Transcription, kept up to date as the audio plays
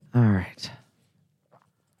right.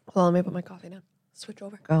 Well, let me put my coffee down. Switch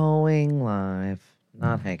over. Going live.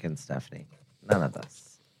 Not Hank and Stephanie. None of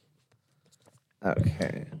this.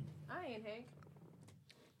 Okay. I ain't Hank.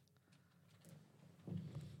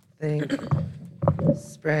 Think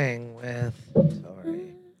spring with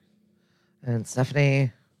Tori and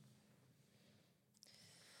Stephanie.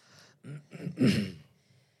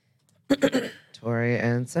 Tori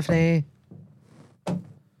and Stephanie.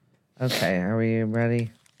 Okay, are we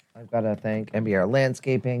ready? I've got to thank MBR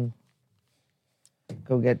Landscaping.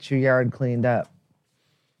 Go get your yard cleaned up.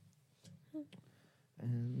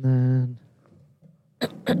 And then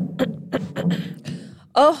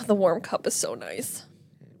Oh, the warm cup is so nice.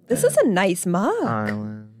 This is a nice mug.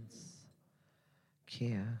 Islands.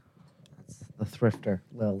 Kia. That's the thrifter,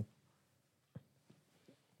 Lil.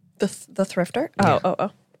 The thrifter? Yeah.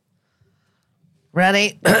 Oh.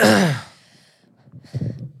 Ready?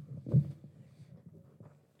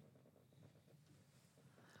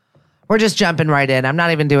 We're just jumping right in. I'm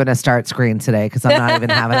not even doing a start screen today because I'm not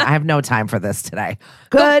even I have no time for this today.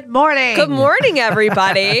 Good morning. Good morning,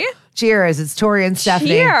 everybody. Cheers. It's Tori and Stephanie.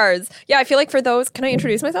 Cheers. Yeah, I feel like for those, can I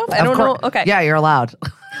introduce myself? I don't know. Okay. Yeah, you're allowed.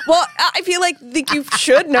 Well, I feel like you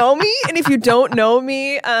should know me. And if you don't know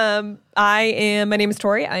me, my name is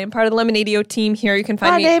Tori. I am part of the Lemonadio team here. You can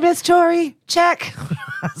find me. My name is Tori. Check.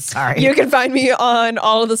 Sorry. You can find me on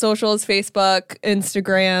all of the socials, Facebook,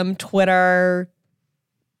 Instagram, Twitter.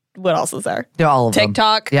 What else is there? All of them.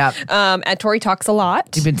 TikTok. Yeah. At Tori Talks a Lot.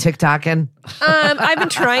 You've been TikToking? I've been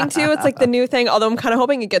trying to. It's like the new thing, although I'm kind of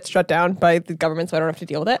hoping it gets shut down by the government so I don't have to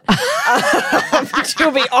deal with it.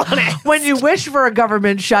 To be honest. When you wish for a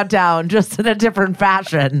government shutdown, just in a different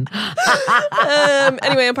fashion.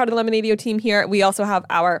 Anyway, I'm part of the Lemonadio team here. We also have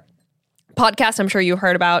our podcast. I'm sure you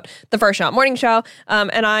heard about the First Shot Morning Show.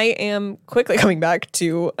 And I am quickly coming back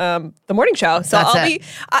to the morning show. So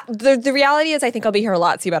the reality is I think I'll be here a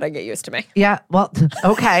lot, so you better get used to me. Yeah, well,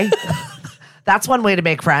 okay. That's one way to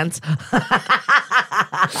make friends.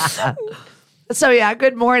 So yeah,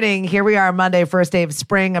 good morning. Here we are, Monday, first day of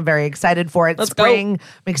spring. I'm very excited for it. Let's spring go.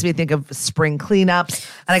 Makes me think of spring cleanups.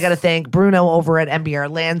 And I got to thank Bruno over at MBR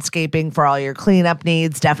Landscaping for all your cleanup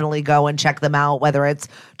needs. Definitely go and check them out, whether it's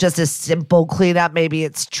just a simple cleanup, maybe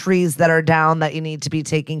it's trees that are down that you need to be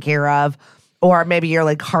taken care of, or maybe you're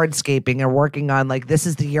like hardscaping or working on like, this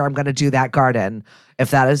is the year I'm going to do that garden.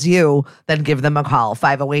 If that is you, then give them a call,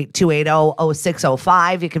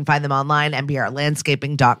 508-280-0605. You can find them online,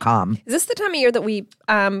 mbrlandscaping.com. Is this the time of year that we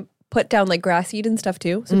put down like grass seed and stuff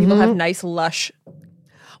too? So people have nice, lush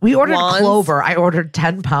We ordered lawns? clover. I ordered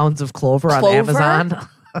 10 pounds of clover on Amazon.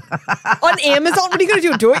 On Amazon? What are you going to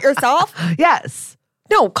do? Do it yourself? Yes.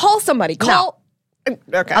 No, call somebody. Call. No.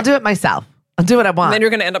 Okay. I'll do it myself. I'll do what I want. And then you're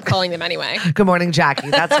going to end up calling them anyway. Good morning, Jackie.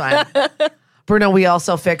 That's fine. Bruno, we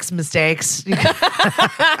also fix mistakes. Thank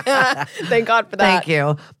God for that. Thank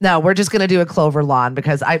you. No, we're just going to do a clover lawn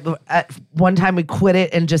because at one time we quit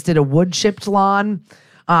it and just did a wood chipped lawn.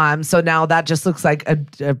 So now that just looks like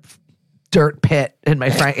a dirt pit in my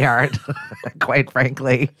front yard, quite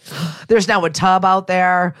frankly. There's now a tub out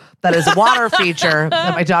there that is a water feature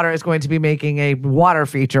that my daughter is going to be making a water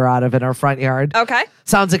feature out of in our front yard. Okay.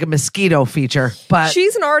 Sounds like a mosquito feature, but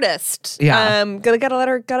she's an artist. Yeah.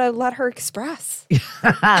 Gotta let her express.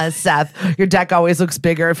 Seth, your deck always looks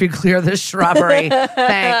bigger if you clear the shrubbery.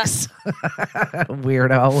 Thanks.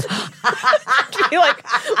 Weirdo. You're like,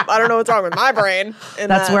 I don't know what's wrong with my brain.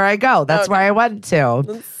 That's where I go. That's where I went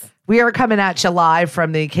to. We are coming at you live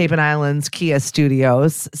from the Cape and Islands Kia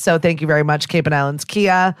studios. So thank you very much, Cape and Islands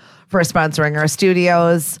Kia, for sponsoring our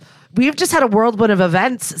studios. We've just had a whirlwind of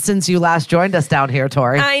events since you last joined us down here,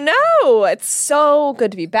 Tori. I know. It's so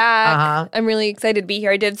good to be back. I'm really excited to be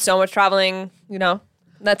here. I did so much traveling,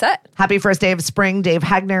 that's it. Happy first day of spring, Dave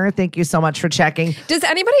Hagner. Thank you so much for checking. Does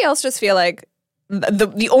anybody else just feel like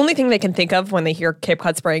the only thing they can think of when they hear Cape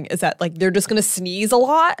Cod Spring is that like they're just going to sneeze a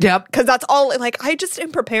lot? Yep. Because that's all, like I just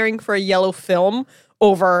am preparing for a yellow film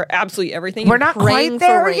over absolutely everything. We're not quite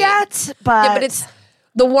there yet, but... Yeah, but it's...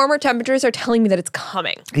 The warmer temperatures are telling me that it's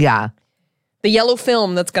coming. Yeah. The yellow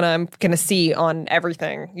film I'm gonna see on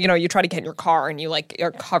everything. You try to get in your car and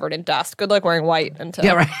you're covered in dust. Good luck wearing white until.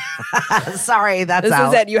 Yeah, right. Sorry, that's this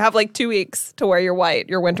out. is it. You have like 2 weeks to wear your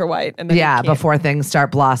winter white, and then before things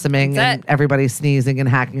start blossoming and everybody's sneezing and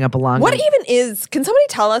hacking up along. What even is? Can somebody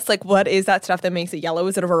tell us like what is that stuff that makes it yellow?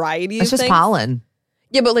 Is it a variety of things? It's just pollen.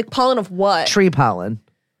 Yeah, but like pollen of what? Tree pollen.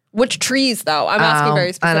 Which trees, though? I'm asking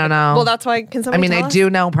very specific. I don't know. Well, that's why. Can somebody tell us? I do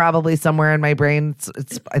know probably somewhere in my brain.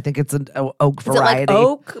 I think it's an oak variety. Is it like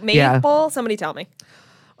oak, maple? Yeah. Somebody tell me.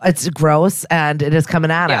 It's gross, and it is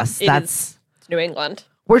coming at us. It's New England.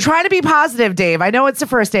 We're trying to be positive, Dave. I know it's the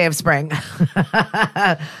first day of spring.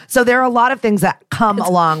 So there are a lot of things that come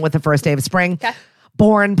along with the first day of spring. Okay.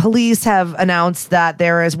 Bourne police have announced that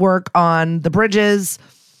there is work on the bridges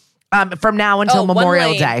from now until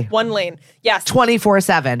Memorial Day. 1 lane. Yes.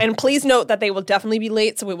 24/7. And please note that they will definitely be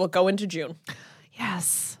late, so we will go into June.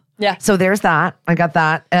 Yes. Yeah. So there's that. I got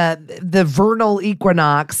that. The vernal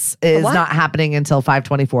equinox is not happening until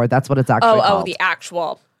 5/24. That's what it's actually called. Oh, the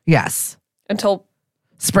actual. Yes. Until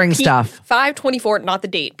Spring stuff. 5/24, not the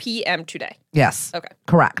date. PM today. Yes. Okay.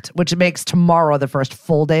 Correct. Which makes tomorrow the first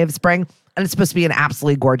full day of spring. And it's supposed to be an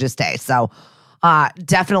absolutely gorgeous day. So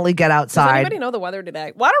definitely get outside. Does anybody know the weather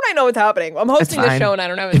today? Why don't I know what's happening? I'm hosting this show and I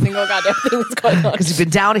don't have a single goddamn thing that's going on. Because you've been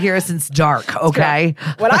down here since dark, okay?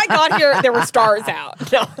 When I got here, there were stars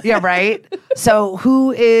out. No. Yeah, right? So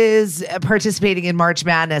who is participating in March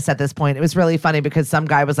Madness at this point? It was really funny because some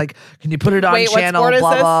guy was like, can you put it on channel, what sport is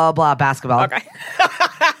blah, this? blah, blah, basketball. Okay.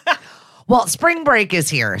 Well, spring break is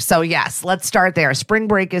here. So yes, let's start there. Spring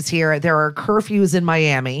break is here. There are curfews in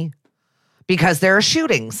Miami because there are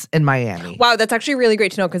shootings in Miami. Wow, that's actually really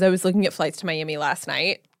great to know because I was looking at flights to Miami last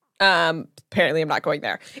night. Apparently I'm not going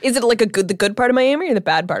there. Is it like the good part of Miami or the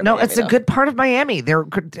bad part of Miami? No, it's a good part of Miami.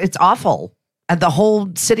 It's awful. And the whole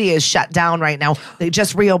city is shut down right now. They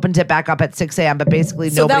just reopened it back up at 6 a.m., but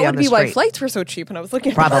basically nobody on the street. So that would be why flights were so cheap when I was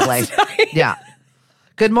looking at Probably. last night. Yeah.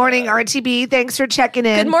 Good morning, RTB. Thanks for checking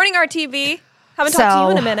in. Good morning, RTV. Haven't talked to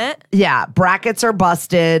you in a minute. Yeah, brackets are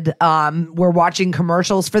busted. We're watching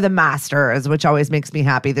commercials for the Masters, which always makes me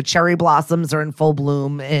happy. The cherry blossoms are in full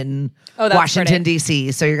bloom in Washington,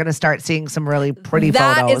 D.C., so you're going to start seeing some really pretty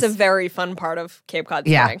photos. That is a very fun part of Cape Cod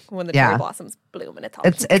spring, when the cherry blossoms bloom and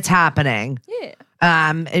it's happening. Yeah.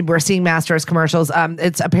 And we're seeing Masters commercials.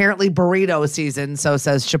 It's apparently burrito season, so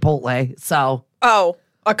says Chipotle. So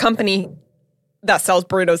a company that sells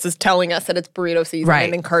burritos is telling us that it's burrito season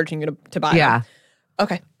and encouraging you to buy them.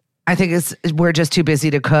 Okay. I think we're just too busy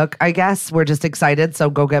to cook, I guess. We're just excited, so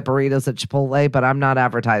go get burritos at Chipotle, but I'm not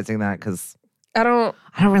advertising that because I don't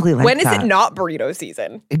really like When that. is it not burrito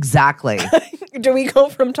season? Exactly. Do we go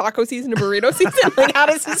from taco season to burrito season? Like, how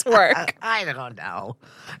does this work? I don't know.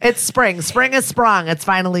 It's spring. Spring is sprung. It's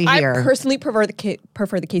finally here. I personally prefer the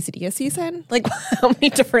quesadilla season. Like, how many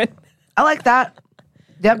different... I like that.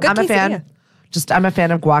 Yep, I'm a fan. I'm a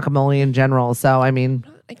fan of guacamole in general. So, I mean,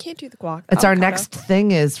 I can't do the guac. It's our next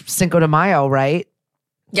thing is Cinco de Mayo, right?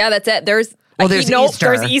 Yeah, that's it. There's Easter.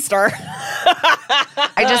 There's Easter.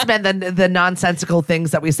 I just meant the nonsensical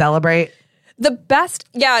things that we celebrate. The best,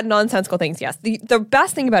 nonsensical things, yes. The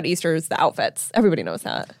best thing about Easter is the outfits. Everybody knows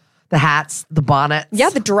that. The hats, the bonnets.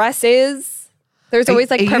 Yeah, the dresses. There's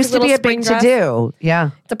always like it perfect used to little be a spring big dress. to do. Yeah.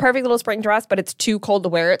 It's a perfect little spring dress, but it's too cold to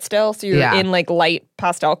wear it still. So you're in like light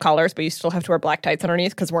pastel colors, but you still have to wear black tights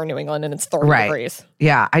underneath because we're in New England and it's 30 degrees.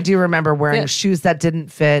 Yeah. I do remember wearing shoes that didn't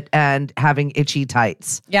fit and having itchy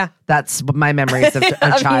tights. Yeah. That's my memories of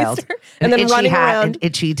a child. Easter. And then running around and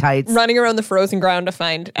itchy tights. Running around the frozen ground to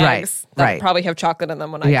find eggs that probably have chocolate in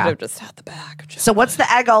them when I could have just had the bag. So what's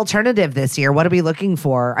the egg alternative this year? What are we looking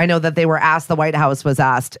for? I know that the White House was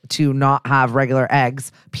asked to not have regular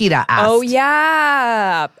eggs. PETA asked. Oh,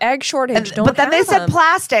 yeah. Egg shortage. But then they said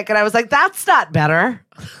plastic, and I was like, that's not better.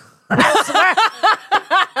 That's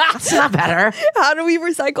not better. How do we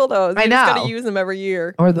recycle those? I know. You just got to use them every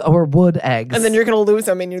year. Or wood eggs. And then you're going to lose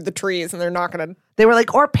them in the trees, and they're not going to. They were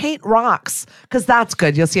like, or paint rocks, because that's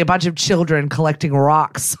good. You'll see a bunch of children collecting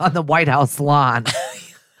rocks on the White House lawn.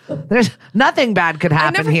 There's nothing bad could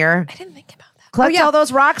happen here. I didn't think about that. Collect all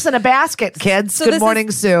those rocks in a basket, kids. So Good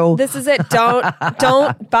morning, Sue. This is it.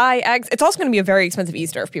 Don't buy eggs. It's also going to be a very expensive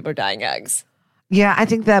Easter if people are dyeing eggs. Yeah, I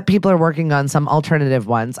think that people are working on some alternative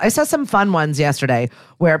ones. I saw some fun ones yesterday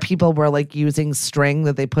where people were like using string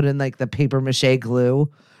that they put in like the paper mache glue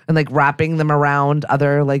and like wrapping them around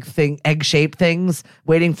other like egg shaped things,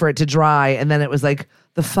 waiting for it to dry. And then it was like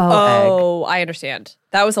the faux egg. Oh, I understand.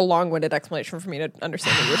 That was a long-winded explanation for me to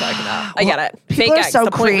understand what you were talking about. I get it. People are so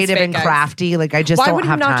creative and crafty. Like I just don't have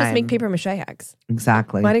time. Why would you not just make paper mache eggs?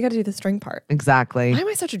 Exactly. Why do you got to do the string part? Exactly. Why am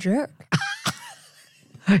I such a jerk?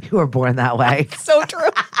 You were born that way. So true.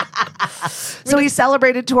 So we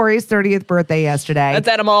celebrated Tori's 30th birthday yesterday. That's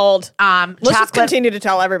it. I'm old. Let's just continue to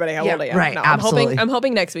tell everybody how old I am. Right, no, absolutely. I'm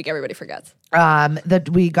hoping next week everybody forgets. That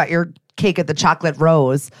we got your cake at the Chocolate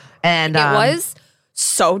Rose. And it was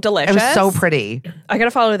so delicious. It was so pretty. I got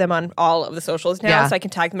to follow them on all of the socials now so I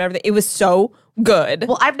can tag them and everything. It was so good.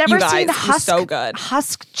 Well, I've never seen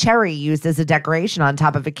husk cherry used as a decoration on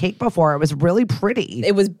top of a cake before. It was really pretty.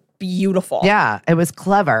 It was beautiful. Yeah, it was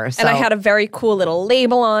clever. So. And I had a very cool little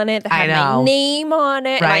label on it that had my name on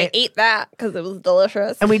it. Right. And I ate that because it was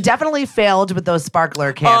delicious. And we definitely failed with those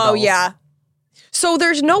sparkler candles. Oh, yeah. So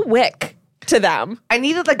there's no wick to them. I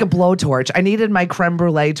needed like a blowtorch. I needed my creme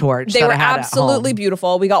brulee torch. They were absolutely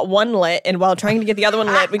beautiful. We got one lit, and while trying to get the other one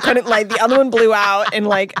lit, we couldn't light. The other one blew out and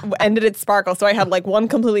like ended its sparkle. So I had like one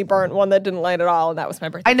completely burnt, one that didn't light at all, and that was my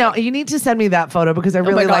birthday. I know. You need to send me that photo because I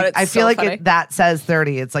really like. I feel like that says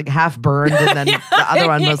 30. It's like half burned, and then the other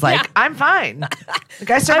one was like, "I'm fine. Like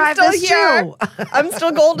I survived this too. I'm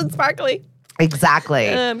still golden sparkly." Exactly.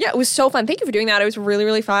 Yeah, it was so fun. Thank you for doing that. It was really,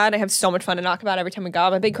 really fun. I have so much fun to talk about every time we go.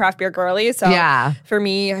 I'm a big craft beer girly. So for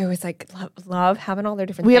me, I always like love having all their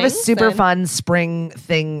different things. We have a super fun spring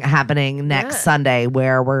thing happening next Sunday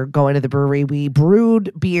where we're going to the brewery. We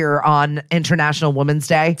brewed beer on International Women's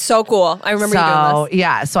Day. So cool. I remember you doing this.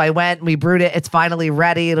 Yeah. So I went and we brewed it. It's finally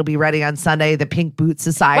ready. It'll be ready on Sunday. The Pink Boot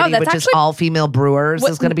Society, which is all female brewers,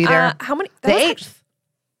 is going to be there. How many? The 8th.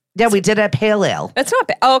 Yeah, we did a pale ale. That's not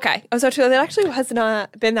bad. Oh, okay. Oh, so that actually has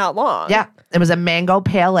not been that long. Yeah, it was a mango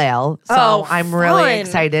pale ale. So I'm really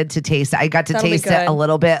excited to taste it. I got to taste it a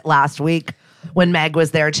little bit last week when Meg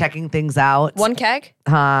was there checking things out. One keg?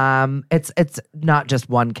 It's not just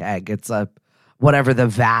one keg. It's a whatever the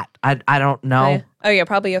vat. I don't know. Oh yeah,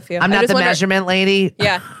 probably a few. I'm not the measurement lady.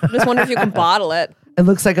 Yeah, I just wonder if you can bottle it. It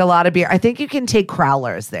looks like a lot of beer. I think you can take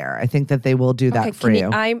crowlers there. I think that they will do that for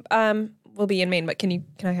you. Will be in Maine, but can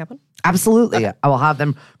I have one? Absolutely. Okay. I will have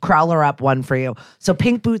them crowler up one for you. So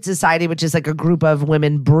Pink Boot Society, which is like a group of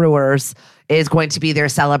women brewers, is going to be there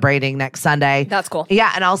celebrating next Sunday. That's cool.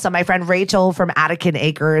 Yeah. And also my friend Rachel from Attican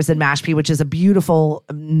Acres in Mashpee, which is a beautiful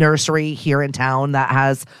nursery here in town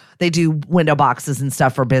they do window boxes and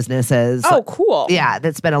stuff for businesses. Oh, cool. Yeah.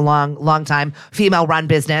 That's been a long time. Female run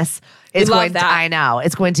business. I know.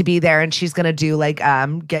 It's going to be there, and she's going to do like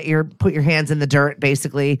put your hands in the dirt,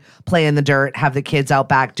 basically play in the dirt, have the kids out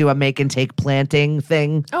back, do a make and take planting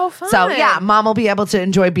thing. Oh, fun. So yeah, mom will be able to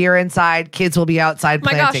enjoy beer inside, kids will be outside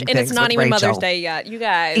planting things. My gosh, and it's not even Mother's Day yet, you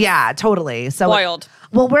guys. Yeah, totally. So spoiled.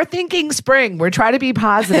 Well, we're thinking spring. We're trying to be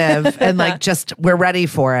positive and like we're ready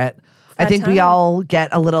for it. I think we all get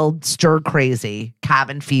a little stir crazy,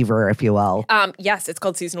 cabin fever, if you will. Yes, it's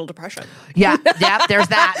called seasonal depression. Yeah, there's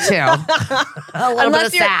that too. A little bit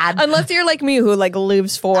of sad. Unless you're like me, who like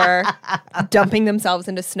lives for dumping themselves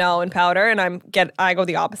into snow and powder, and I go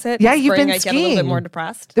the opposite. Yeah, you've been I skiing. Get a little bit more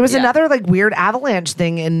depressed. There was another like weird avalanche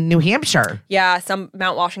thing in New Hampshire. Yeah, some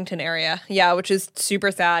Mount Washington area. Yeah, which is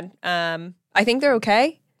super sad. I think they're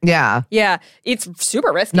okay. Yeah. Yeah. It's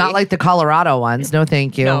super risky. Not like the Colorado ones. No,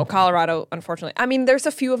 thank you. No, Colorado, unfortunately. I mean, there's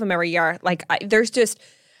a few of them every year. Like, there's just,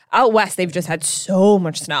 out west, they've just had so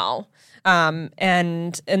much snow.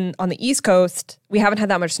 And on the East Coast, we haven't had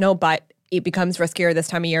that much snow, but it becomes riskier this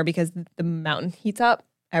time of year because the mountain heats up.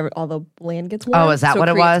 All the land gets warm. Oh, is that what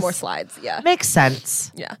it was? More slides. Yeah. Makes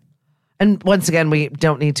sense. Yeah. And once again, we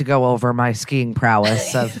don't need to go over my skiing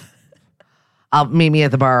prowess. I'll meet me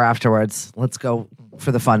at the bar afterwards. Let's go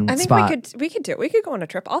for the fun spot. I think we could do it. We could go on a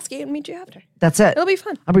trip. I'll ski and meet you after. That's it. It'll be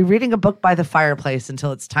fun. I'll be reading a book by the fireplace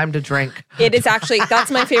until it's time to drink. It is actually, that's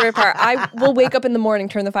my favorite part. I will wake up in the morning,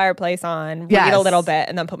 turn the fireplace on, read a little bit,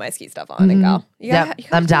 and then put my ski stuff on and go.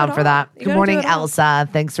 I'm down for that. Good morning, Elsa.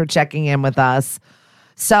 Thanks for checking in with us.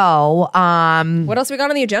 So, what else we got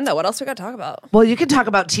on the agenda? What else we got to talk about? Well, you can talk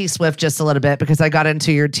about T Swift just a little bit because I got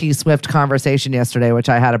into your T Swift conversation yesterday, which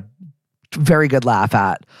I had a very good laugh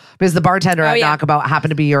at because the bartender at Knockabout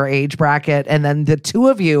happened to be your age bracket, and then the two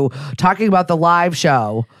of you talking about the live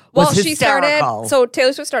show was hysterical. So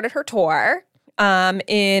Taylor Swift started her tour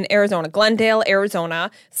in Arizona, Glendale, Arizona.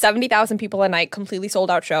 70,000 people a night, completely sold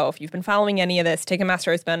out show. If you've been following any of this,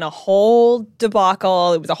 Ticketmaster has been a whole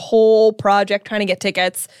debacle. It was a whole project trying to get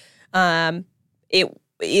tickets.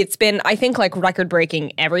 It's been, I think, like record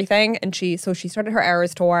breaking everything. And she started her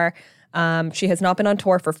Eras tour. She has not been on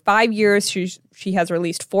tour for 5 years. She has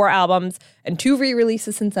released 4 albums and 2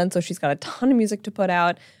 re-releases since then. So she's got a ton of music to put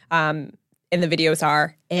out. And the videos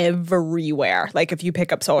are everywhere. Like if you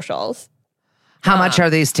pick up socials. How much are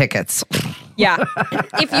these tickets? Yeah.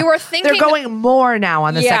 If you were thinking... They're going more now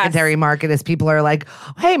on the secondary market as people are like,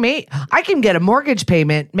 hey, mate, I can get a mortgage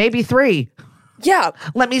payment, maybe 3. Yeah.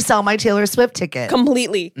 Let me sell my Taylor Swift ticket.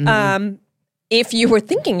 Completely. Mm-hmm. If you were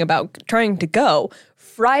thinking about trying to go...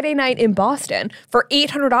 Friday night in Boston for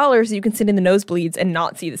 $800, you can sit in the nosebleeds and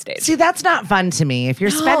not see the stage. See, that's not fun to me. If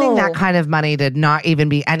you're spending that kind of money to not even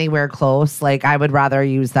be anywhere close, like I would rather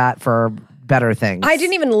use that for better things. I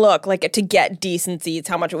didn't even look like to get decent seats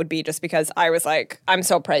how much it would be just because I was like, I'm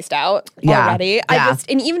so priced out already.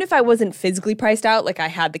 And even if I wasn't physically priced out, like I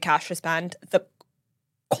had the cash to spend, the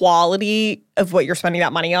quality of what you're spending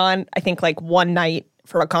that money on, I think like one night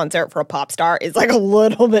for a concert for a pop star is like a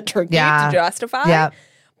little bit tricky to justify. Yeah.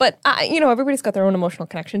 But, everybody's got their own emotional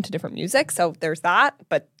connection to different music. So there's that.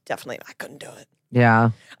 But definitely I couldn't do it. Yeah.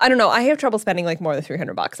 I don't know. I have trouble spending like more than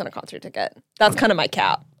 $300 on a concert ticket. That's kind of my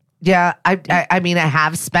cap. Yeah, I mean, I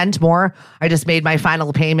have spent more. I just made my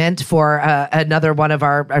final payment for another one of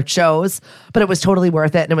our shows, but it was totally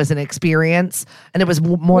worth it, and it was an experience, and it was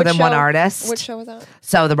more than one artist. Which show was that?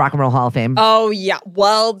 So the Rock and Roll Hall of Fame. Oh, yeah.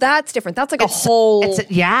 Well, that's different. That's like a whole...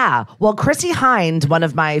 Yeah. Well, Chrissy Hynde, one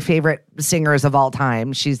of my favorite singers of all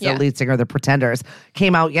time, she's the lead singer of The Pretenders,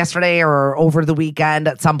 came out yesterday or over the weekend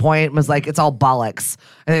at some point and was like, it's all bollocks.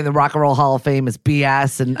 I think the Rock and Roll Hall of Fame is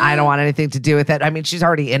BS, and I don't want anything to do with it. I mean, she's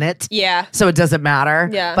already in it. Yeah. So it doesn't matter.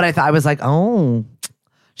 Yeah. But I was like, oh,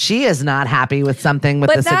 she is not happy with something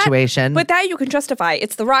with the situation. But that you can justify.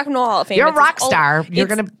 It's the Rock and Roll Hall of Fame. You're a rock star. You're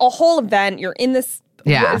going to... a whole event. You're in this...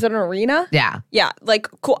 Yeah. Is it an arena? Yeah. Yeah. Like,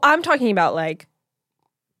 cool. I'm talking about like...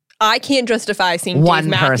 I can't justify seeing One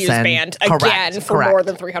Dave Matthews person. Band Correct. again for more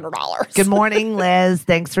than $300. Good morning, Liz.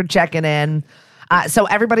 Thanks for checking in. So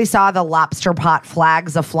everybody saw the lobster pot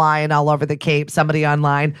flags a-flying all over the Cape. Somebody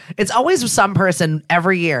online. It's always some person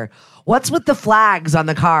every year. What's with the flags on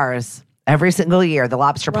the cars? Every single year. The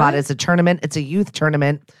lobster pot is a tournament. It's a youth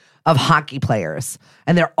tournament of hockey players.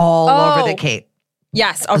 And they're all over the Cape.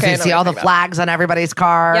 Yes. Okay. So you see all the flags on everybody's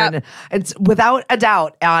car. Yep. And it's without a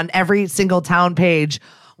doubt on every single town page.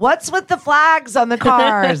 What's with the flags on the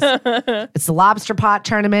cars? It's the lobster pot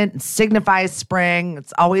tournament. It signifies spring.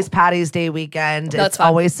 It's always Patty's Day weekend. That's it's fun.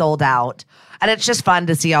 always sold out. And it's just fun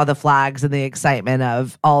to see all the flags and the excitement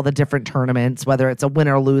of all the different tournaments, whether it's a win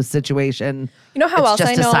or lose situation. You know how it's else just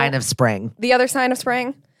I a know sign of spring. The other sign of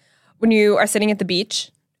spring? When you are sitting at the beach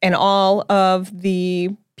and all of the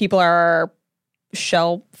people are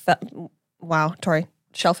shellfishing.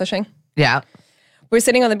 Yeah. We were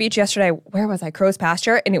sitting on the beach yesterday. Where was I? Crow's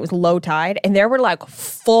Pasture, and it was low tide, and there were like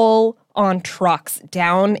full on trucks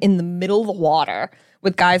down in the middle of the water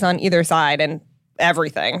with guys on either side and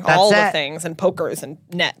everything, the things, and pokers and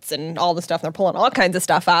nets and all the stuff. And they're pulling all kinds of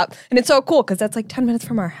stuff up, and it's so cool because that's like 10 minutes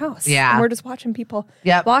from our house. Yeah, and we're just watching people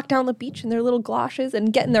walk down the beach in their little galoshes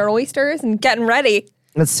and getting their oysters and getting ready.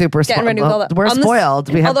 It's super spoiled. We're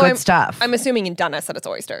spoiled. We have good stuff. I'm assuming in Dunnes that it's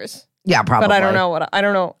oysters. Yeah, probably. But I don't know I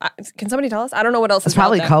don't know. Can somebody tell us? I don't know what else it's is out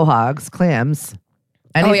probably there. quahogs, clams.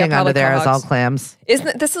 Anything under there is all clams.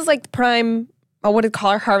 This is like prime, what do you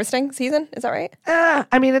call it, harvesting season? Is that right?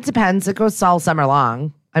 I mean, it depends. It goes all summer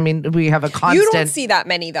long. I mean, we have a constant. You don't see that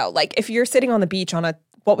many though. Like if you're sitting on the beach on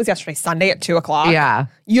what was yesterday, Sunday at 2:00. Yeah.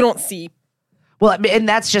 You don't see. Well, and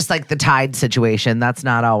that's just like the tide situation. That's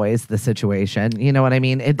not always the situation. You know what I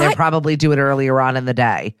mean? They probably do it earlier on in the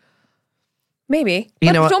day. Maybe.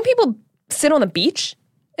 But don't people sit on the beach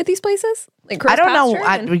at these places? Like I don't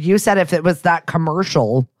know. You said if it was that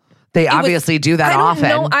commercial, they obviously do that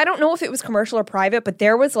often. I don't know if it was commercial or private, but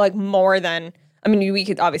there was like more than, I mean, we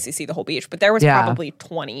could obviously see the whole beach, but there was probably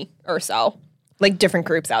 20 or so, like different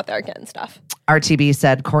groups out there getting stuff. RTB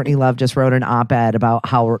said Courtney Love just wrote an op-ed about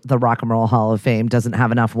how the Rock and Roll Hall of Fame doesn't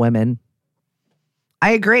have enough women.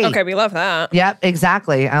 I agree. Okay, we love that. Yep,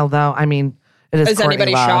 exactly. Although, I mean, it is Courtney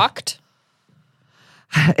anybody Love. Shocked?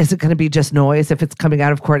 Is it going to be just noise if it's coming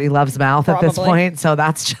out of Courtney Love's mouth at this point? So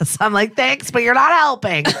that's just, I'm like, thanks, but you're not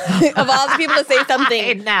helping. Of all the people to say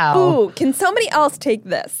something. I know. Ooh, can somebody else take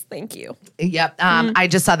this? Thank you. Yep. I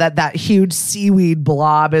just saw that huge seaweed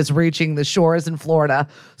blob is reaching the shores in Florida.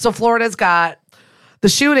 So Florida's got the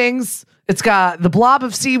shootings. It's got the blob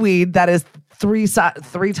of seaweed that is three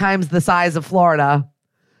times the size of Florida.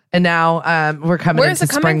 And now we're coming into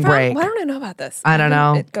spring break. Why don't I know about this? I don't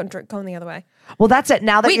know. Going the other way. Well, that's it.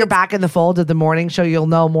 Now that you're back in the fold of the morning show, you'll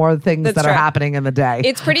know more things that are happening in the day.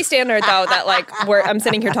 It's pretty standard, though, that like I'm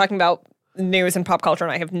sitting here talking about news and pop culture,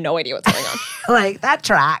 and I have no idea what's going on. Like, that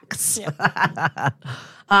tracks. Yeah.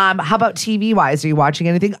 How about TV-wise? Are you watching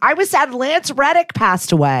anything? I was sad Lance Reddick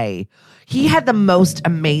passed away. He had the most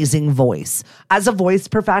amazing voice. As a voice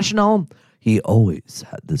professional, he always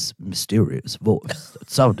had this mysterious voice that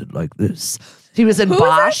sounded like this. He was in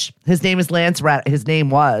Bosch. His name was Lance Reddick. His name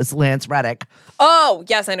was Lance Reddick. Oh,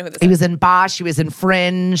 yes, I know who this is. He was in Bosch. He was in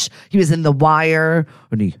Fringe. He was in The Wire.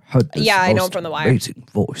 And he had this I know him from The Wire. Amazing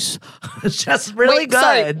voice. It's just really good.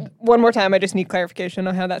 Sorry, one more time. I just need clarification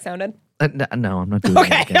on how that sounded. No, I'm not doing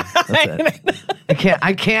that again. That's it.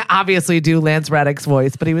 I can't obviously do Lance Reddick's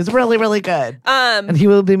voice, but he was really, really good. And he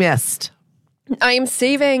will be missed. I am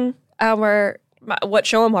saving what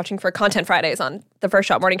show I'm watching for Content Fridays on the First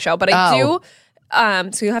Shot Morning Show, but I do.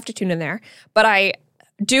 So you'll have to tune in there. But I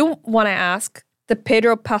do want to ask The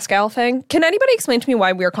Pedro Pascal thing. Can anybody explain to me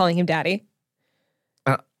why we're calling him daddy?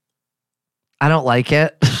 I don't like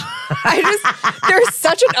it. There's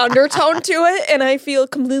such an undertone to it, and I feel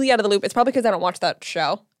completely out of the loop. It's probably because I don't watch that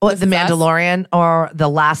show. What, The Mandalorian or The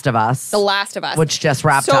Last of Us? The Last of Us. Which just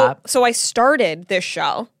wrapped up. So I started this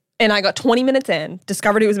show, and I got 20 minutes in,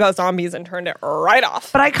 discovered it was about zombies, and turned it right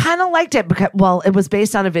off. But I kind of liked it because, well, it was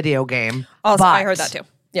based on a video game. Also, I heard that too.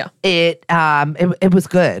 Yeah. It was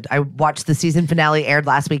good. I watched the season finale, aired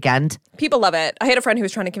last weekend. People love it. I had a friend who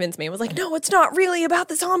was trying to convince me. It was like, no, it's not really about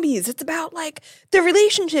the zombies. It's about like the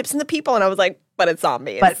relationships and the people. And I was like, but it's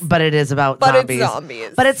zombies. But it is about zombies. It's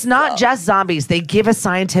zombies. But it's not just zombies. They give a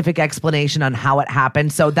scientific explanation on how it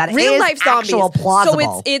happened. So that real is life actual zombies. plausible.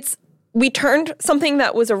 So it's we turned something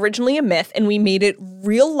that was originally a myth and we made it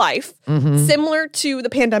real life, similar to the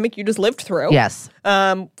pandemic you just lived through. Yes.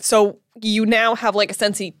 So you now have like a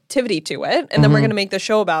sensitivity to it, and then we're going to make the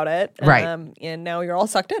show about it. Right. And now you're all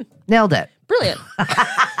sucked in. Nailed it. Brilliant.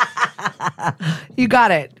 You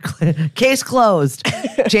got it. Case closed.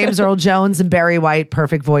 James Earl Jones and Barry White,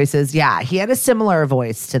 perfect voices. Yeah, he had a similar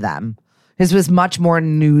voice to them. His was much more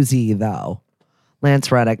newsy, though.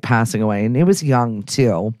 Lance Reddick passing away, and he was young,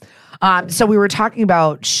 too. So we were talking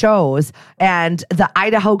about shows, and the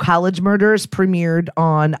Idaho College Murders premiered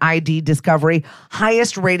on ID Discovery,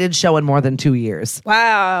 highest rated show in more than 2 years.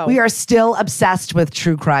 Wow. We are still obsessed with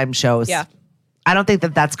true crime shows. Yeah. I don't think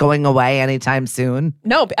that that's going away anytime soon.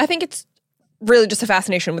 No, I think it's really just a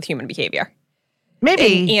fascination with human behavior.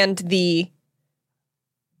 Maybe. And the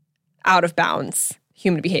out of bounds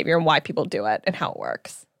human behavior and why people do it and how it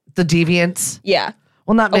works. The deviance. Yeah.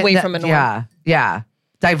 Well, not away from a norm. Yeah.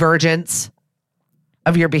 Divergence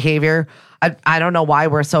of your behavior. I don't know why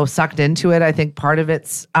we're so sucked into it. I think part of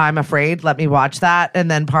it's I'm afraid, let me watch that. And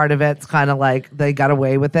then part of it's kind of like they got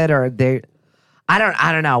away with it, or I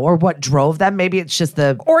don't know. Or what drove them. Maybe it's just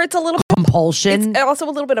or it's a little compulsion. It's also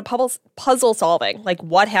a little bit of puzzle solving. Like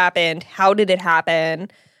what happened? How did it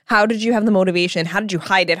happen? How did you have the motivation? How did you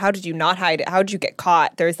hide it? How did you not hide it? How did you get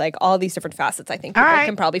caught? There's like all these different facets I think people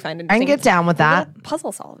can probably find interesting. I can get down with that.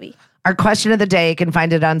 Puzzle solving. Our question of the day, you can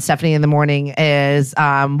find it on Stephanie in the Morning, is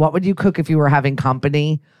what would you cook if you were having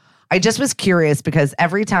company? I just was curious because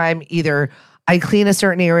every time either I clean a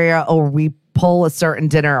certain area or we pull a certain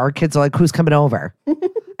dinner, our kids are like, who's coming over?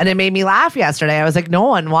 And it made me laugh yesterday. I was like, no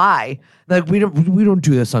one, why? Like, we don't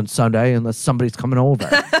do this on Sunday unless somebody's coming over.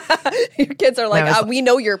 Your kids are like, we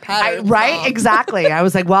know your patterns. Right? Mom. Exactly. I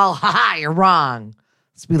was like, well, haha, you're wrong.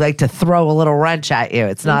 So we like to throw a little wrench at you.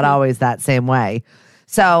 It's not always that same way.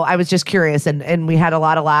 So I was just curious, and we had a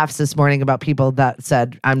lot of laughs this morning about people that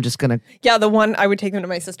said, I'm just going to... Yeah, the one I would take them to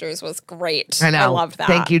my sister's was great. I know. I loved that.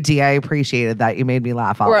 Thank you, Dee. I appreciated that. You made me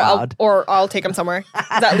laugh out loud. I'll take them somewhere.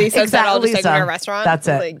 Is that Lisa said I'll just take them to a restaurant? That's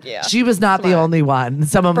it. Like, yeah. She was not the only one.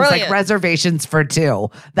 Someone was like, reservations for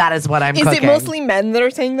 2. That is what I'm cooking. Is it mostly men that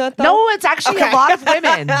are saying that, though? No, it's actually a lot of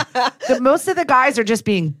women. Most of the guys are just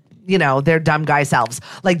being... their dumb guy selves,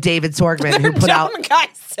 like David Sorgman, who put out guy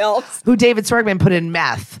selves. Who David Sorgman put in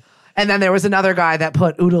meth, and then there was another guy that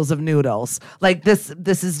put oodles of noodles. Like this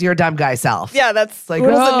is your dumb guy self. Yeah, that's like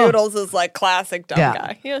oodles of noodles is like classic dumb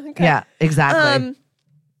guy. Yeah, okay. Yeah, exactly.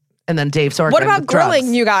 And then Dave Sorgman. What about grilling,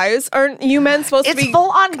 drugs. You guys? Aren't you men supposed to be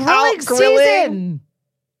full on grilling season?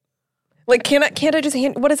 Like, can't I just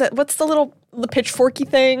what is it? What's the pitchforky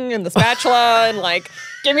thing and the spatula and like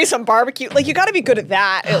give me some barbecue? Like, you got to be good at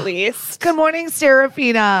that at least. Good morning,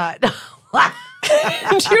 Serafina. Do you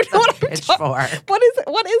know what I'm talking? What is it?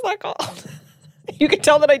 What is that called? You can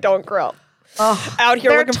tell that I don't grill. Out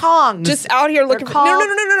here looking tongs. Just out here looking for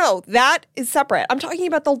No. That is separate. I'm talking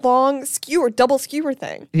about the long skewer, double skewer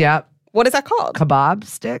thing. Yep. What is that called? Kebab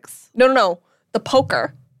sticks? No. The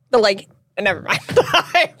poker. Never mind.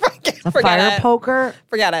 Forget fire poker?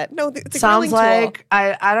 Forget it. No, it's a sounds like tool.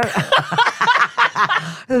 I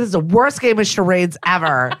don't. This is the worst game of charades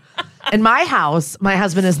ever. In my house, my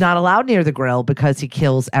husband is not allowed near the grill because he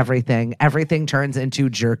kills everything. Everything turns into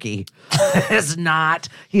jerky. He is not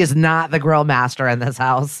the grill master in this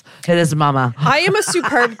house. It is Mama. I am a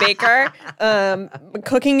superb baker.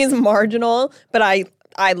 Cooking is marginal, but I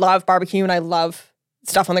love barbecue and I love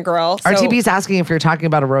stuff on the grill. So. RTB's asking if you're talking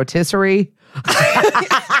about a rotisserie.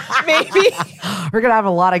 Maybe. We're going to have a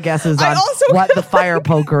lot of guesses on what the fire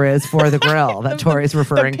poker is for the grill that Tori's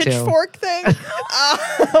referring the pitchfork thing.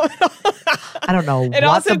 I don't know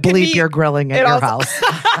what the bleep you're grilling at your house.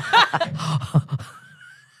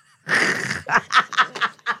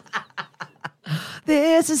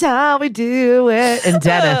 This is how we do it. And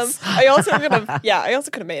Dennis. I also could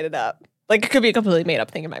have made it up. Like, it could be a completely made up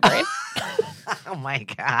thing in my brain. Oh my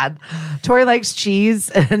God. Tori likes cheese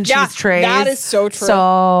and cheese trays. that is so true.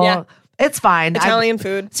 So Yeah. it's fine. Italian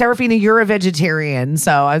food. Serafina, you're a vegetarian,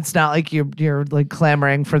 so it's not like you're like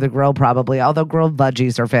clamoring for the grill probably, although grilled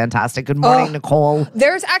veggies are fantastic. Good morning, Nicole.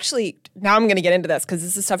 There's actually, now I'm going to get into this because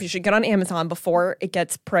this is stuff you should get on Amazon before it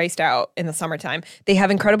gets priced out in the summertime. They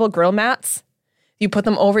have incredible grill mats. You put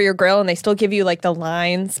them over your grill and they still give you like the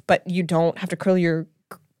lines, but you don't have to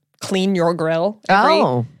clean your grill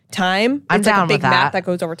every time. I'm it's down like a big with that. mat that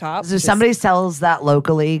goes over top. So somebody sells that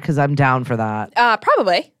locally because I'm down for that.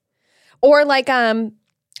 Probably. Or like I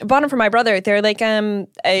bought them for my brother. They're like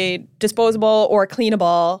a disposable or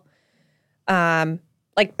cleanable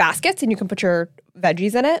like baskets, and you can put your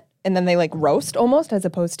veggies in it, and then they like roast almost as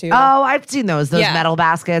opposed to I've seen those Yeah. metal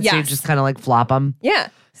baskets. So you Yes. just kind of like flop them. yeah,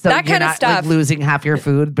 So that you're kind of not stuff. like losing half your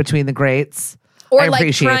food between the grates. Or I like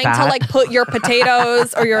appreciate trying that. to like put your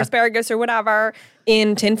potatoes or your asparagus or whatever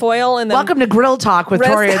in tinfoil and then Welcome to Grill Talk with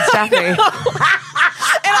Rest- Tori and Stephanie. And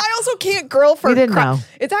I also can't grill for We didn't know.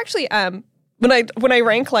 It's actually when I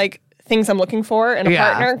rank like things I'm looking for in a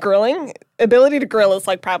Yeah. partner, grilling ability to grill is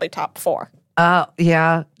like probably top 4.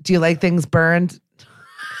 Yeah. Do you like things burned?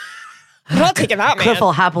 I'm not taking that, man. Cliff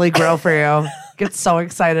will happily grill for you. Get so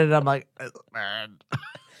excited. I'm like, "It's burned."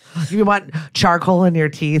 You want charcoal in your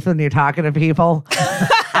teeth when you're talking to people?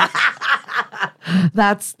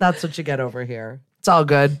 That's what you get over here. It's all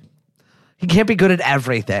good. You can't be good at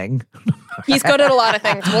everything. He's good at a lot of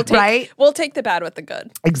things. Right? We'll take the bad with the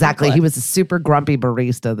good. Exactly. He was a super grumpy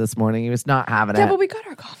barista this morning. He was not having Yeah, it. but we got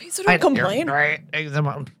our coffee, so don't complain. Right.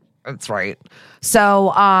 That's right.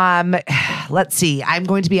 So, let's see. I'm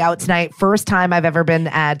going to be out tonight. First time I've ever been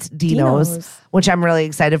at Dino's, which I'm really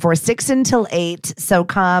excited for. 6 until 8. So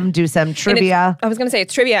come do some trivia. I was going to say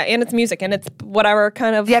it's trivia and it's music and it's whatever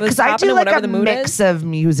kind of Yeah, because I do like whatever a the mood mix is. of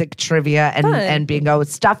music, trivia, and Fun. bingo.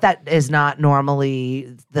 Stuff that is not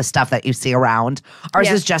normally the stuff that you see around. Ours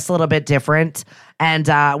Yeah. is just a little bit different. And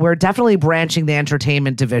we're definitely branching the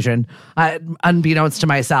entertainment division, unbeknownst to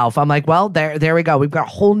myself. I'm like, well, there we go. We've got a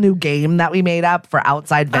whole new game that we made up for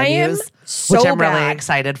outside I am venues, so which I'm really bad.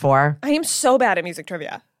 excited for. I am so bad at music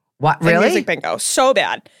trivia. What, And really? music bingo. So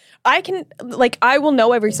bad. I can, like, I will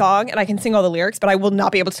know every song and I can sing all the lyrics, but I will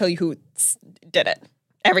not be able to tell you who did it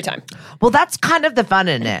every time. Well, that's kind of the fun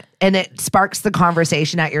in it. And it sparks the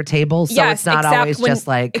conversation at your table. So Yes, it's not except always when- just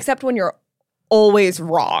like. Except when you're always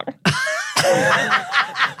wrong.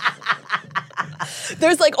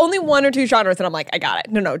 There's like only 1 or 2 genres and I'm like, I got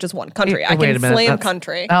it. No, just one. Country. I Wait a can minute, slam that's-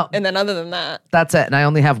 country. Oh. And then other than that. That's it. And I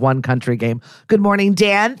only have one country game. Good morning,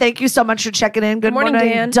 Dan. Thank you so much for checking in. Good morning,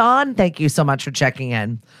 Dan. Dawn. Thank you so much for checking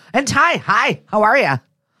in. And Ty, hi. How are you?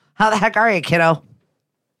 How the heck are you, kiddo?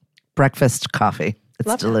 Breakfast coffee. It's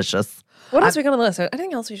Love that. delicious. What else are we going to list?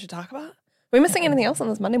 Anything else we should talk about? Are we missing anything else on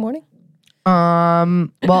this Monday morning?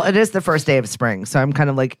 Well, it is the first day of spring, so I'm kind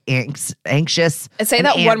of like anxious. And say and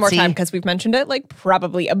that one more antsy. time because we've mentioned it like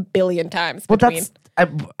probably a billion times. Well, between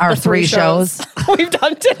that's our the 3 shows. we've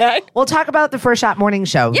done today. We'll talk about the First Shot Morning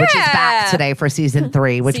Show, which is back Yeah. today for season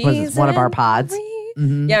 3, which was one of our pods.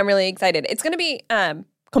 Yeah, I'm really excited. It's going to be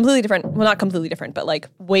completely different. Well, not completely different, but like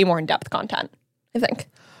way more in-depth content, I think.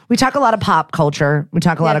 We talk a lot of pop culture. We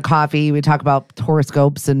talk a lot of coffee. We talk about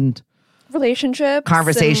horoscopes and Relationships.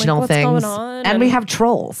 conversational and, like, things. what's going on, And we have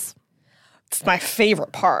trolls. It's my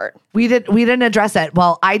favorite part. We didn't address it.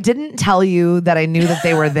 Well, I didn't tell you that I knew that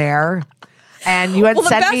they were there. And you had Well, the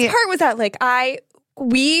sent best me part was that like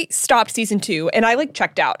we stopped season 2 and I like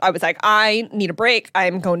checked out. I was like, I need a break.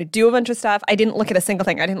 I'm going to do a bunch of stuff. I didn't look at a single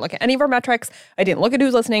thing. I didn't look at any of our metrics. I didn't look at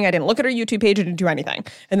who's listening. I didn't look at our YouTube page. I didn't do anything.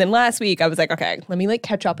 And then last week I was like, okay, let me like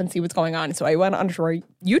catch up and see what's going on. So I went onto our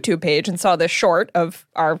YouTube page and saw this short of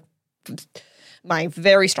my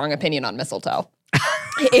very strong opinion on mistletoe.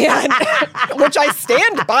 And which I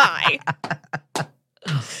stand by.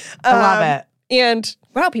 I love it. And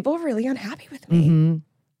wow, people were really unhappy with me.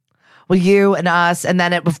 Well, you and us, and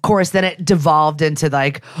then it devolved into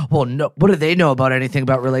like, well, no, what do they know about anything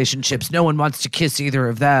about relationships? No one wants to kiss either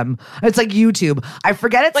of them. It's like YouTube. I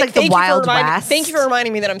forget it's like the thank you for Wild reminding- West. Thank you for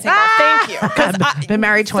reminding me that I'm single. Thank you. 'Cause I've been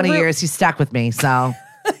married 20 through- years. He's stuck with me, so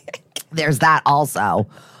there's that also.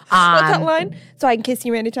 What's that line? So I can kiss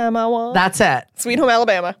you anytime I want. That's it. Sweet Home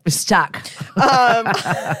Alabama. We're stuck.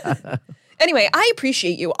 Anyway, I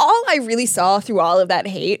appreciate you. All I really saw through all of that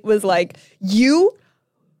hate was like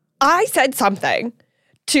I said something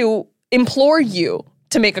to implore you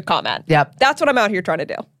to make a comment. Yep. That's what I'm out here trying to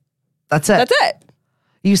do. That's it. That's it.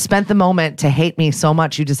 You spent the moment to hate me so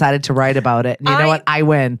much you decided to write about it. And you know what? I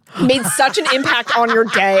win. Made such an impact on your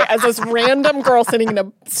day as this random girl sitting in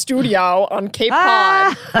a studio on Cape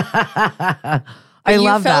Cod. I You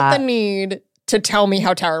love felt that. the need to tell me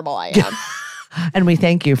how terrible I am. And we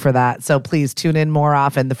thank you for that. So please tune in more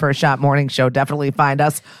often. The First Shot Morning Show. Definitely find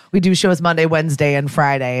us. We do shows Monday, Wednesday, and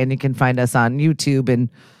Friday, and you can find us on YouTube and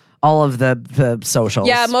all of the socials.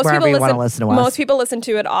 Yeah, wherever you want to listen to us. Most people listen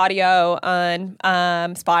to it audio on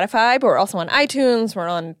Spotify, but we're also on iTunes. We're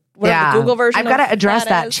on the Google version. I've got to address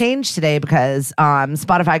that change today because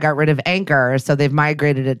Spotify got rid of Anchor, so they've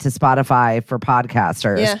migrated it to Spotify for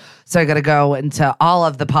podcasters. Yeah. So I got to go into all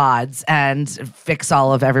of the pods and fix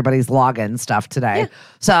all of everybody's login stuff today. Yeah.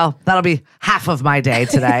 So that'll be half of my day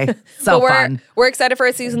today. So but fun. We're excited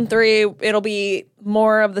for season 3. It'll be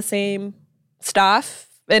more of the same stuff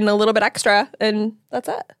and a little bit extra, and that's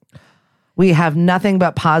it. We have nothing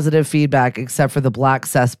but positive feedback except for the black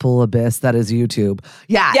cesspool abyss that is YouTube.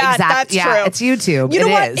 Yeah, exactly. That's true. It's YouTube. You know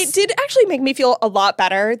what? It did actually make me feel a lot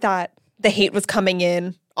better that the hate was coming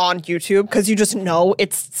in on YouTube because you just know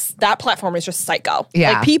that platform is just psycho.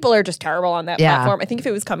 Yeah. Like people are just terrible on that platform. I think if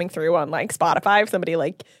it was coming through on like Spotify, if somebody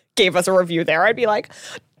like gave us a review there, I'd be like,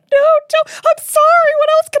 no, I'm sorry. What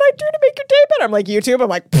else can I do to make your day better? I'm like, YouTube. I'm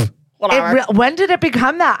like, whatever. When did it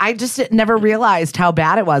become that? I just never realized how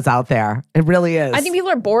bad it was out there. It really is. I think people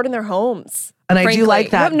are bored in their homes. And frankly. I do like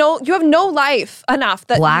that. You have no life enough.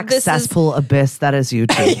 That black cesspool abyss that is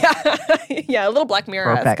YouTube. Yeah, a little Black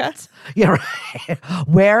Mirror-esque. Perfect. Yeah, right.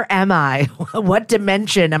 Where am I? What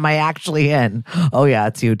dimension am I actually in? Oh yeah,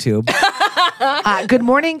 it's YouTube. Good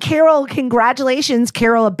morning, Carol. Congratulations,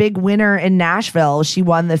 Carol, a big winner in Nashville. She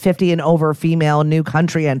won the 50 and over female new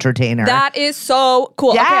country entertainer. That is so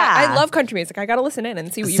cool. Yeah. Okay, I love country music. I got to listen in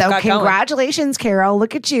and see what you've got going. So congratulations, Carol.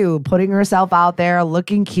 Look at you putting herself out there,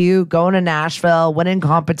 looking cute, going to Nashville, winning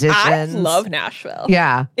competitions. I love Nashville.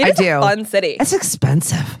 Yeah, I do. It's a fun city. It's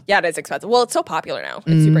expensive. Yeah, it is expensive. Well, it's so popular now.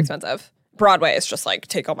 It's super expensive. Broadway is just like,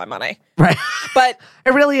 take all my money. Right. But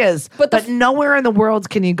it really is. But nowhere in the world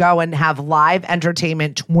can you go and have live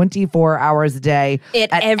entertainment 24 hours a day at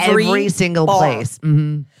every single place.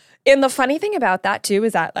 Mm-hmm. And the funny thing about that too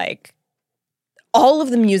is that like all of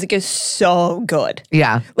the music is so good.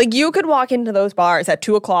 Yeah. Like you could walk into those bars at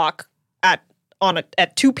 2:00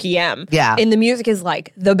 at 2 p.m. Yeah. And the music is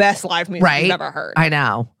like the best live music you've ever heard. I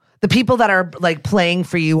know. The people that are like playing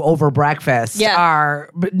for you over breakfast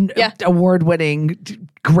are award-winning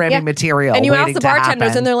Grammy material. And you ask the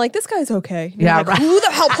bartenders and they're like, this guy's okay. And you're like, who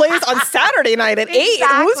the hell plays on Saturday night at 8?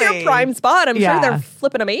 Exactly. Who's your prime spot? I'm sure they're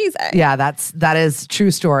flipping amazing. Yeah, that is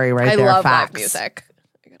true story right there. I love Facts. live music.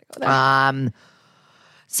 I gotta go there.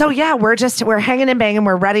 So yeah, we're hanging and banging.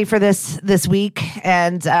 We're ready for this week,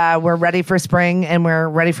 and we're ready for spring, and we're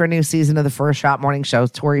ready for a new season of the First Shot Morning Show.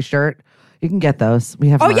 Tori shirt. You can get those. We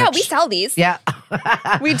have merch. Yeah, we sell these. Yeah.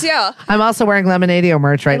 We do. I'm also wearing Lemonadio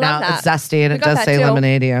merch right now. That. It's zesty and it does say too.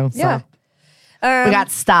 Lemonadio. So. Yeah. We got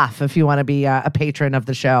stuff if you want to be a patron of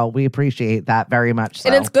the show. We appreciate that very much. So.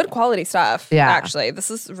 And it's good quality stuff. Yeah. Actually, this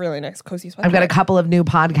is really nice, cozy sweatshirt. I've got a couple of new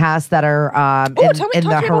podcasts that are in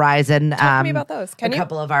the horizon. Talk to me about those. Can you?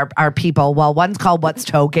 Couple of our people. Well, one's called What's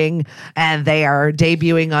Toking, and they are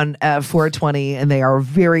debuting on 420, and they are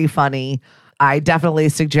very funny. I definitely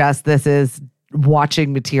suggest this is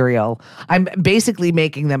watching material. I'm basically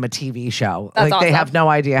making them a TV show. That's awesome. They have no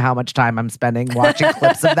idea how much time I'm spending watching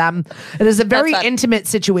clips of them. It is a very intimate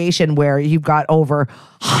situation where you've got over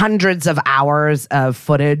hundreds of hours of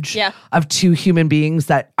footage of two human beings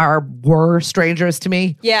that were strangers to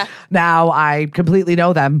me. Yeah. Now I completely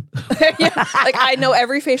know them. Like I know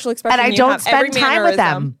every facial expression and I don't spend time with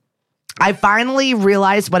them. I finally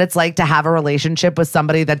realized what it's like to have a relationship with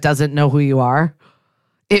somebody that doesn't know who you are.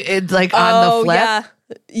 It's like on the flip.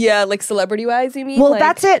 Yeah, like celebrity-wise, you mean? Well, like,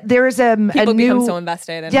 that's it. There's people become so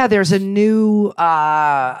invested. There's a new,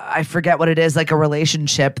 I forget what it is, like a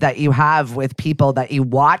relationship that you have with people that you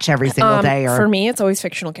watch every single day. For me, it's always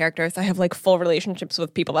fictional characters. I have like full relationships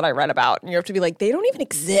with people that I read about, and you have to be like, they don't even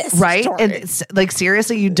exist. Right? And it's, like,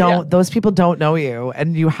 seriously, you don't, those people don't know you,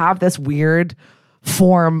 and you have this weird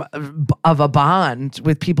form of a bond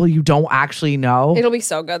with people you don't actually know. It'll be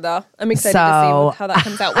so good though. I'm excited to see how that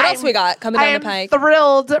comes out. What else we got coming down the pike? I'm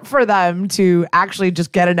thrilled for them to actually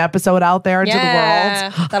just get an episode out there into the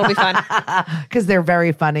world. That'll be fun. Because they're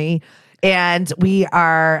very funny. And we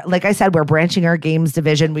are, like I said, we're branching our games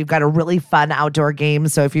division. We've got a really fun outdoor game.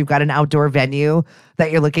 So if you've got an outdoor venue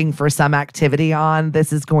that you're looking for some activity on,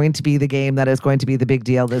 this is going to be the game that is going to be the big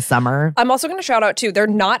deal this summer. I'm also going to shout out too. They're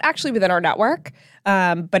not actually within our network,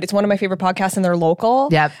 but it's one of my favorite podcasts and they're local.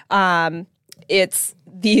 Yep. It's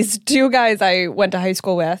these two guys I went to high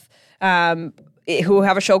school with who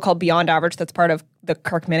have a show called Beyond Average that's part of the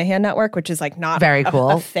Kirk Minahan network, which is like not very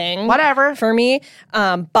cool a thing whatever for me.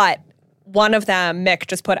 But one of them, Mick,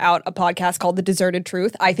 just put out a podcast called The Deserted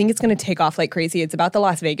Truth. I think it's going to take off like crazy. It's about the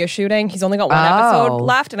Las Vegas shooting. He's only got one episode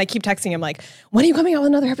left, and I keep texting him like, when are you coming out with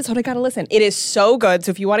another episode? I got to listen. It is so good.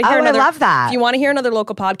 So if you want to hear another, I love that. If you want to hear another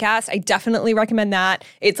local podcast, I definitely recommend that.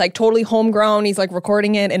 It's like totally homegrown. He's like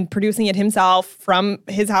recording it and producing it himself from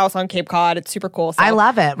his house on Cape Cod. It's super cool. So I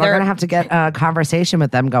love it. We're going to have to get a conversation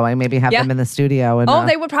with them going. Maybe have them in the studio. And,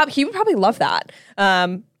 he would probably love that.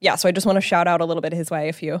 So I just want to shout out a little bit his way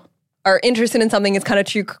if you are interested in something that's kind of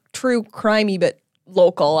true crimey but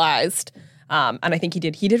localized. And I think he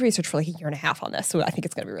did research for like a year and a half on this, so I think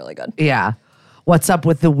it's going to be really good. Yeah. What's up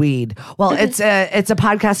with the weed? Well, it's a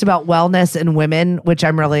podcast about wellness and women, which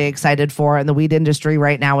I'm really excited for. And the weed industry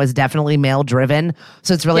right now is definitely male driven,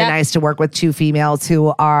 so it's really nice to work with two females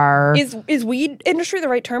who are. Is weed industry the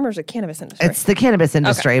right term, or is it cannabis industry? It's the cannabis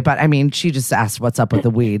industry, but I mean, she just asked what's up with the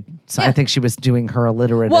weed, so I think she was doing her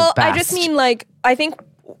alliterative best. I just mean like I think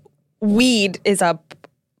weed is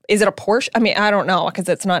it a portion? I mean, I don't know because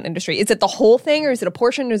it's not an industry. Is it the whole thing, or is it a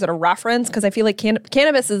portion? Or is it a reference? Because I feel like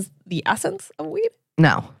cannabis is the essence of weed.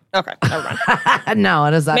 No. Okay, never mind. No,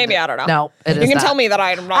 it is not. Maybe I don't know. No, it is You can not. tell me that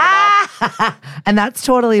I'm not. And that's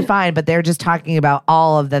totally fine, but they're just talking about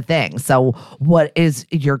all of the things. So what is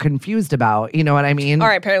you're confused about? You know what I mean? All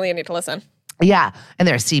right, apparently I need to listen. Yeah, and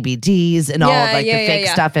there's CBDs and all of like the fake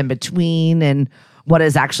stuff in between, and what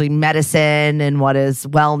is actually medicine and what is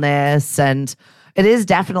wellness, and it is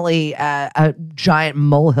definitely a giant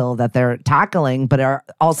molehill that they're tackling, but are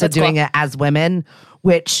also doing it as women,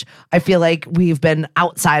 which I feel like we've been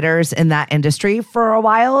outsiders in that industry for a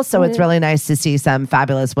while. So it's really nice to see some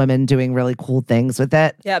fabulous women doing really cool things with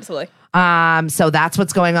it. Yeah, absolutely. So that's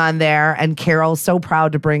what's going on there. And Carol's so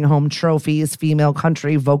proud to bring home trophies: Female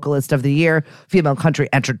Country Vocalist of the Year, Female Country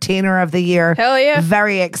Entertainer of the Year. Hell yeah.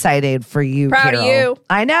 Very excited for you, Proud Carol. of you.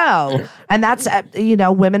 I know. And that's,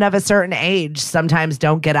 women of a certain age sometimes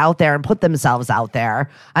don't get out there and put themselves out there.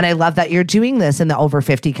 And I love that you're doing this in the over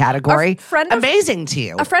 50 category. Amazing to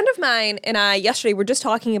you. A friend of mine and I yesterday were just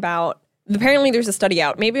talking about, apparently there's a study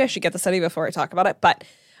out. Maybe I should get the study before I talk about it, but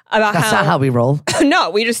about That's not how we roll. No,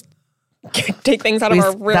 we just take things out of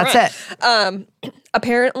our real That's it.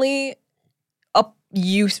 Apparently,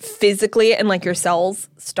 you physically and like your cells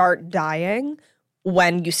start dying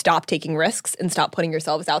when you stop taking risks and stop putting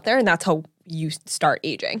yourselves out there, and that's how you start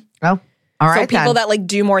aging. Oh, all right. So people that like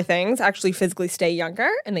do more things actually physically stay younger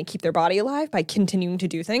and they keep their body alive by continuing to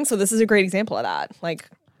do things. So this is a great example of that. Like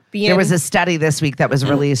there was a study this week that was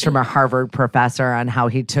released from a Harvard professor on how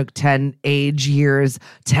he took 10 years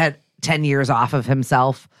off of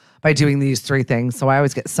himself by doing these three things. So I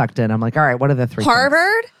always get sucked in. I'm like, all right, what are the three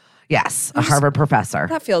Harvard? things? Yes, a Harvard professor.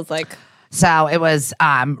 That feels like. So it was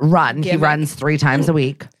run. He runs 3 times a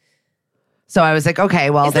week. So I was like, okay,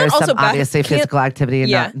 well, there's some obviously physical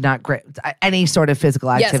activity and not great. Any sort of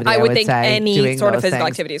physical activity, yes, I would think say, any sort of physical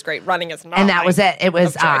activity is great. Running is not. And that was it. It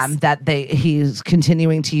was that he's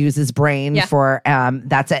continuing to use his brain for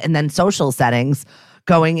that's it. And then social settings,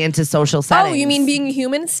 going into social settings. Oh, you mean being a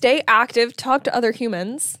human? Stay active, talk to other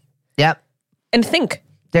humans. Yep. And think.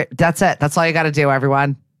 That's it. That's all you got to do,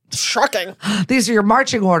 everyone. Shocking. These are your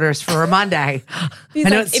marching orders for a Monday. I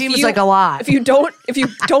know it seems like a lot. If you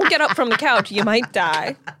don't get up from the couch, you might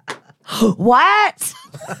die. What?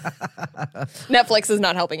 Netflix is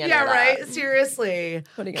not helping any of that. Right? Seriously.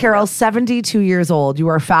 Carol, 72 years old. You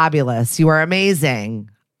are fabulous. You are amazing.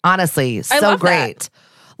 Honestly, so great. That.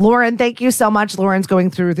 Lauren, thank you so much. Lauren's going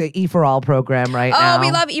through the E4All program right now. Oh, we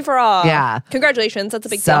love E4All. Yeah. Congratulations. That's a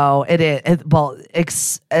big deal. So it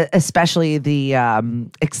is. Especially the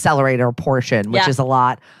accelerator portion, which is a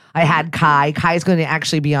lot. I had Kai. Kai's going to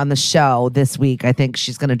actually be on the show this week. I think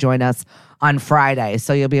she's going to join us on Friday.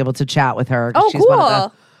 So you'll be able to chat with her. Oh, she's cool. one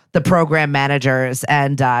of the program managers.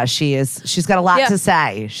 And she's got a lot to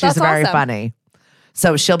say. She's very funny.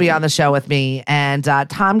 So she'll be on the show with me. And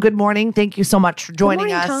Tom, good morning. Thank you so much for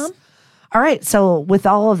joining us. Tom. All right. So with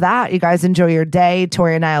all of that, you guys enjoy your day.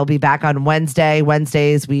 Tori and I will be back on Wednesday.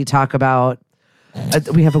 Wednesdays, we talk about,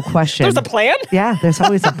 we have a question. There's a plan? Yeah, there's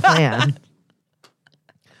always a plan.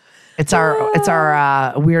 It's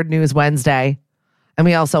our Weird News Wednesday. And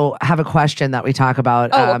we also have a question that we talk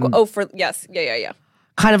about. Yes. Yeah.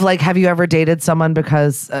 Kind of like, have you ever dated someone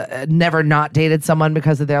never not dated someone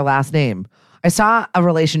because of their last name? I saw a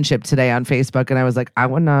relationship today on Facebook, and I was like, I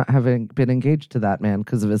would not have been engaged to that man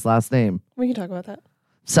because of his last name. We can talk about that.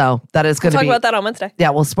 So that is going to be... Talk about that on Wednesday.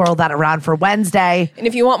 Yeah, we'll swirl that around for Wednesday. And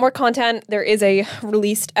if you want more content, there is a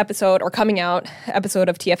released episode or coming out episode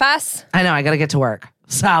of TFS. I know, I got to get to work.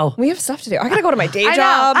 So We have stuff to do. I gotta go to my day I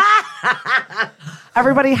job.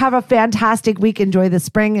 everybody have a fantastic week. Enjoy the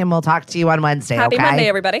spring, and we'll talk to you on Wednesday. Happy okay? Monday,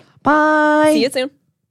 everybody. Bye. See you soon.